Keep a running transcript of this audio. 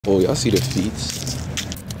Oh, y'all see the feet?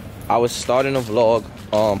 I was starting a vlog,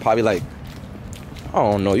 probably like, I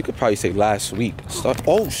don't know, you could probably say last week.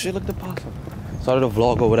 Oh shit, look at the possum. Started a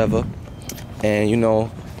vlog or whatever, and you know,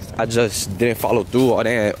 I just didn't follow through.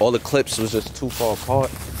 All the clips was just too far apart.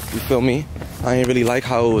 You feel me? I ain't really like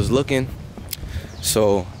how it was looking.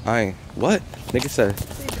 So what? Nigga said,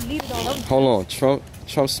 hold on, Trump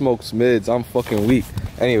smokes mids. I'm fucking weak.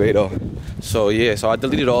 Anyway though, so yeah, so I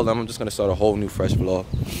deleted all of them. I'm just gonna start a whole new fresh vlog.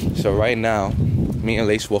 So right now, me and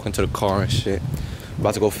Lace walking to the car and shit.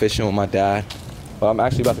 About to go fishing with my dad. But I'm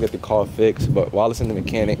actually about to get the car fixed. But while it's in the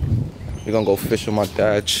mechanic, we're gonna go fish with my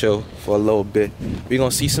dad, chill for a little bit. We're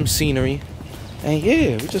gonna see some scenery. And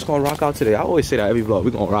yeah, we just gonna rock out today. I always say that every vlog,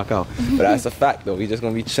 we gonna rock out. But that's a fact though, we just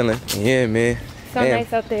gonna be chilling. And yeah, man. So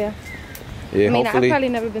nice out there. Yeah, I mean, hopefully. I've probably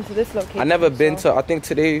never been to this location. I never been to, I think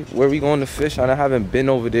today where we going to fish, I haven't been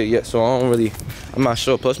over there yet, so I'm not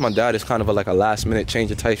sure. Plus my dad is kind of like a last minute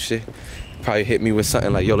change of type shit. Probably hit me with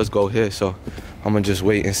something like, yo, let's go here. So I'm gonna just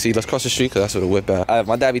wait and see. Let's cross the street, cause that's where the whip at.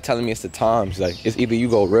 My dad be telling me it's the times. Like, it's either you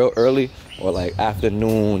go real early or like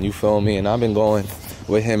afternoon, you feel me? And I've been going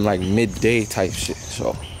with him like midday type shit.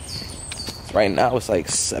 So right now it's like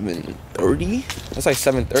 7:30. It's like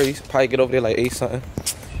 7:30. Probably get over there like 8 something.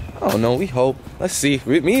 I don't know, we hope. Let's see.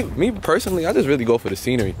 Me personally, I just really go for the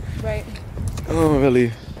scenery. Right. I don't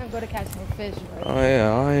really. I go to catch no fish, right? Oh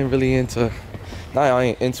yeah, I ain't really into. Nah, I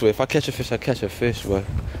ain't into it. If I catch a fish, I catch a fish. But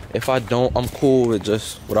if I don't, I'm cool with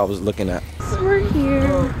just what I was looking at. We're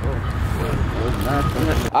here.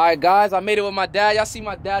 Alright guys, I made it with my dad. Y'all see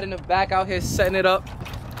my dad in the back out here setting it up.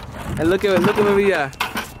 And look at where we at.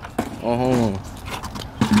 Oh, hold on.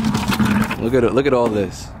 Look at it. Look at all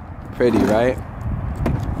this. Pretty, right?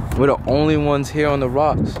 We're the only ones here on the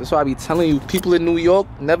rocks. That's why I be telling you, people in New York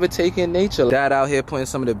never take in nature. Dad out here putting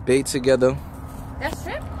some of the bait together. That's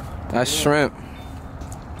shrimp? That's shrimp.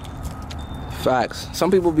 Facts.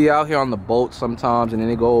 Some people be out here on the boat sometimes and then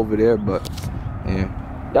they go over there, but yeah.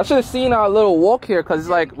 Y'all should have seen our little walk here, cause it's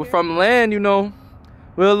like we're from land, you know.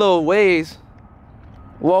 We're a little ways.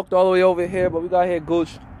 Walked all the way over here, but we got here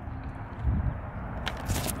gooch.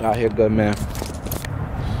 Out here good, man.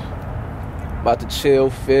 About to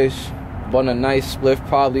chill, fish, bun a nice spliff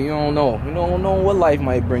probably. You don't know what life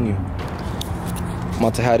might bring you.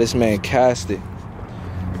 About to have this man cast it.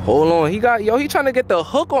 Hold on, he trying to get the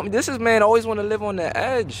hook on me. This man always want to live on the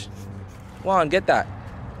edge. Come on, get that.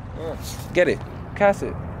 Get it, cast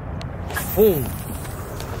it. Boom.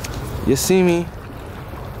 You see me?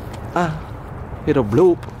 Hit a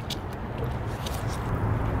bloop.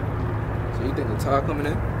 So you think the tide coming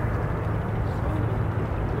in?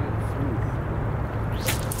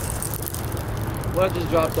 Well, I just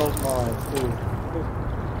dropped off mine,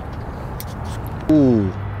 too.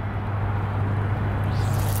 Ooh.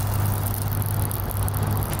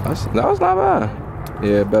 That was not bad.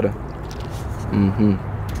 Yeah, better. Mm-hmm.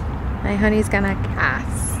 My honey's gonna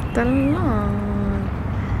cast along.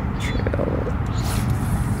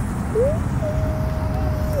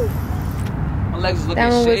 My legs is looking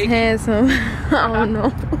that one shaky. was handsome. I don't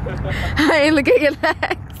know. I ain't looking at your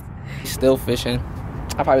legs. Still fishing.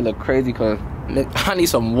 I probably look crazy because I need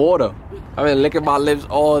some water. I've been licking my lips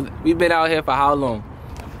all. We've been out here for how long?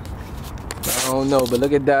 I don't know, but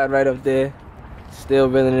look at that right up there. Still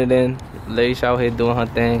reeling it in. Lace out here doing her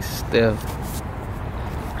thing still.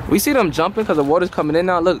 We see them jumping because the water's coming in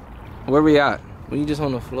now. Look where we at. When you just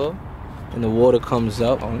on the floor and the water comes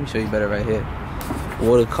up. Oh, let me show you better right here.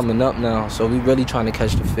 Water coming up now. So we really trying to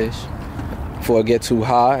catch the fish before it get too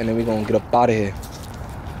high, and then we gonna get up out of here.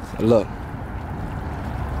 Look.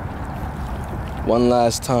 One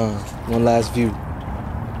last time, one last view.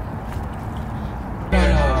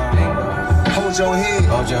 Hold your head.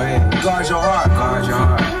 Hold your head. Guard your heart. Guard your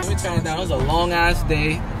heart. Let me turn it down. It was a long ass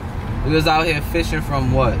day. We was out here fishing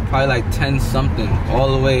from what? Probably like 10 something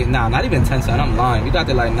all the way. Nah, not even 10 something. I'm lying. We got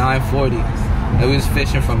there like 9:40. And we was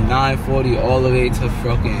fishing from 9:40 all the way to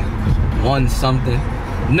fucking 1 something.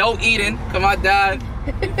 No eating. Cause my dad,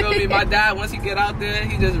 you feel me? My dad, once he get out there,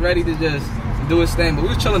 he just ready to just do his thing. But we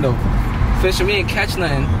was chilling though. Fishing, we ain't catch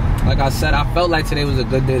nothing. Like I said, I felt like today was a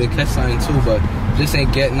good day to catch something too, but just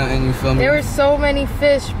ain't get nothing, you feel me? There were so many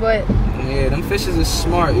fish, but yeah, them fishes is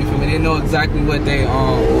smart, you feel me? They know exactly what they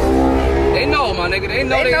know, my nigga. They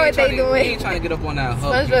know what they doing. They ain't trying to get up on that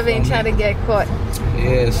hook. SpongeBob ain't trying to get caught.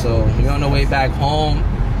 Yeah, so we on the way back home.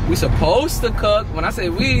 We supposed to cook. When I say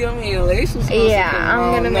we, I mean Lace was supposed to cook.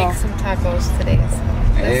 I'm gonna make some tacos today.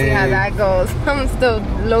 So let's see how that goes. I'm still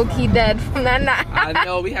low-key dead from that nap. I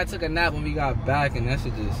know, we had took a nap when we got back, and that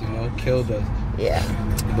shit just, killed us. Yeah.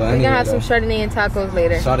 But we're gonna have some Chardonnay and tacos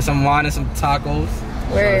later. Started some wine and some tacos.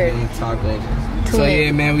 Word. Tacos. So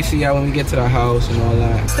yeah, man, we see y'all when we get to the house and all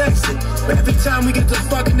that. But every time we get to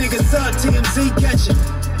fucking niggas up, TMZ catching.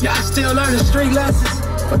 Y'all still learning street lessons.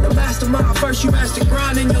 From the mastermind, first you master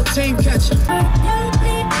grind and your team catching. Get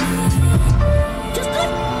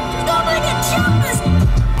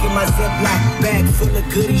my Ziploc bag full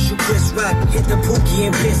of goodies, you Chris Rock. Hit the pookie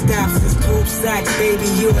and pissed off since poop sacks, baby,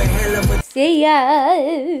 you a hell of a... See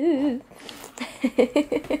ya.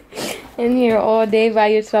 In here all day by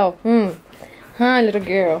yourself. Huh, little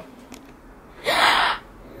girl.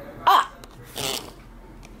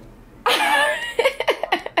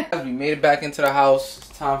 We made it back into the house.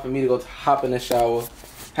 It's time for me to go hop in the shower.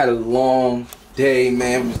 Had a long day,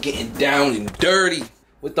 man. We was getting down and dirty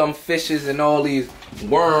with them fishes and all these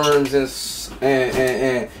worms and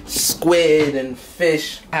squid and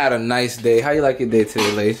fish. Had a nice day. How you like your day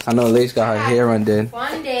today, Lace? I know Lace got her hair undone.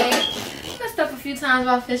 Fun day. Messed up a few times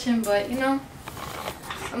while fishing, but you know,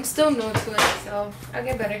 I'm still new to it, so I'll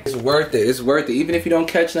get better. It's worth it. It's worth it. Even if you don't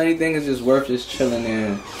catch anything, it's just worth just chilling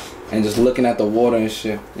there and just looking at the water and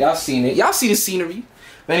shit. Y'all seen it. Y'all see the scenery.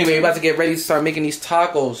 But anyway, we're about to get ready to start making these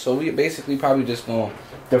tacos. So we basically probably just gonna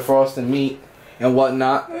defrost the meat and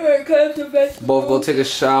whatnot. Both go take a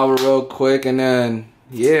shower real quick and then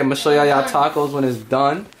yeah, I'm gonna show y'all tacos when it's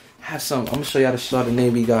done. Have some. I'm gonna show y'all the Chardonnay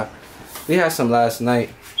we got. We had some last night.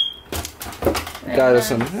 Got us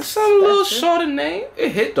some little Chardonnay.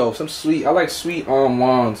 It hit though. Some sweet. I like sweet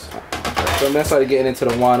wines. So I'm gonna start getting into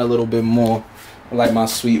the wine a little bit more. I like my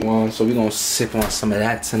sweet wine, so we're gonna sip on some of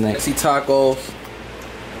that tonight. See tacos.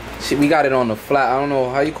 Shit, we got it on the flat. I don't know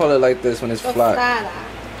how you call it like this when it's flat.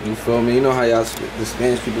 You feel me? You know how y'all the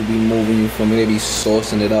Spanish people be moving. You feel me? They be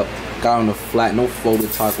saucing it up. Got on the flat, no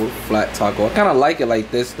folded taco, flat taco. I kind of like it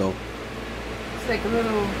like this though. It's like a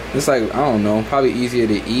little. It's like I don't know, probably easier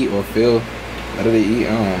to eat or feel better to eat.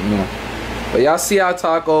 I don't know. But y'all see our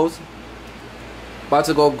tacos. About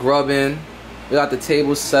to go grubbing. We got the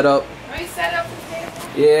table set up. Are you set up the table?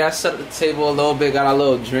 Yeah, I set up the table a little bit. Got our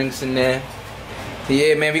little drinks in there.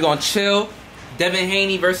 Yeah, man, we gonna chill. Devin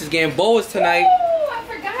Haney versus Gamboa's tonight. Ooh, I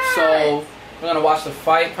forgot. So we're gonna watch the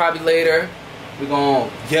fight probably later. We're gonna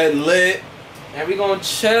get lit. And we're gonna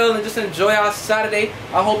chill and just enjoy our Saturday.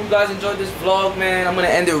 I hope you guys enjoyed this vlog, man. I'm gonna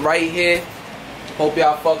end it right here. Hope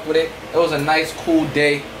y'all fucked with it. It was a nice, cool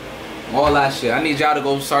day. All that shit. I need y'all to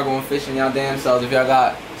go start going fishing y'all damn selves. If y'all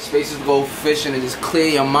got spaces to go fishing and just clear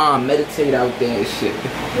your mind, meditate out there and shit.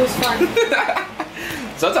 It was fun.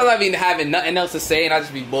 Sometimes I be having nothing else to say and I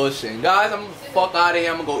just be bullshitting. Guys, I'm gonna fuck out of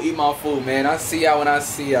here. I'm gonna go eat my food, man. I'll see y'all when I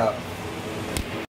see y'all.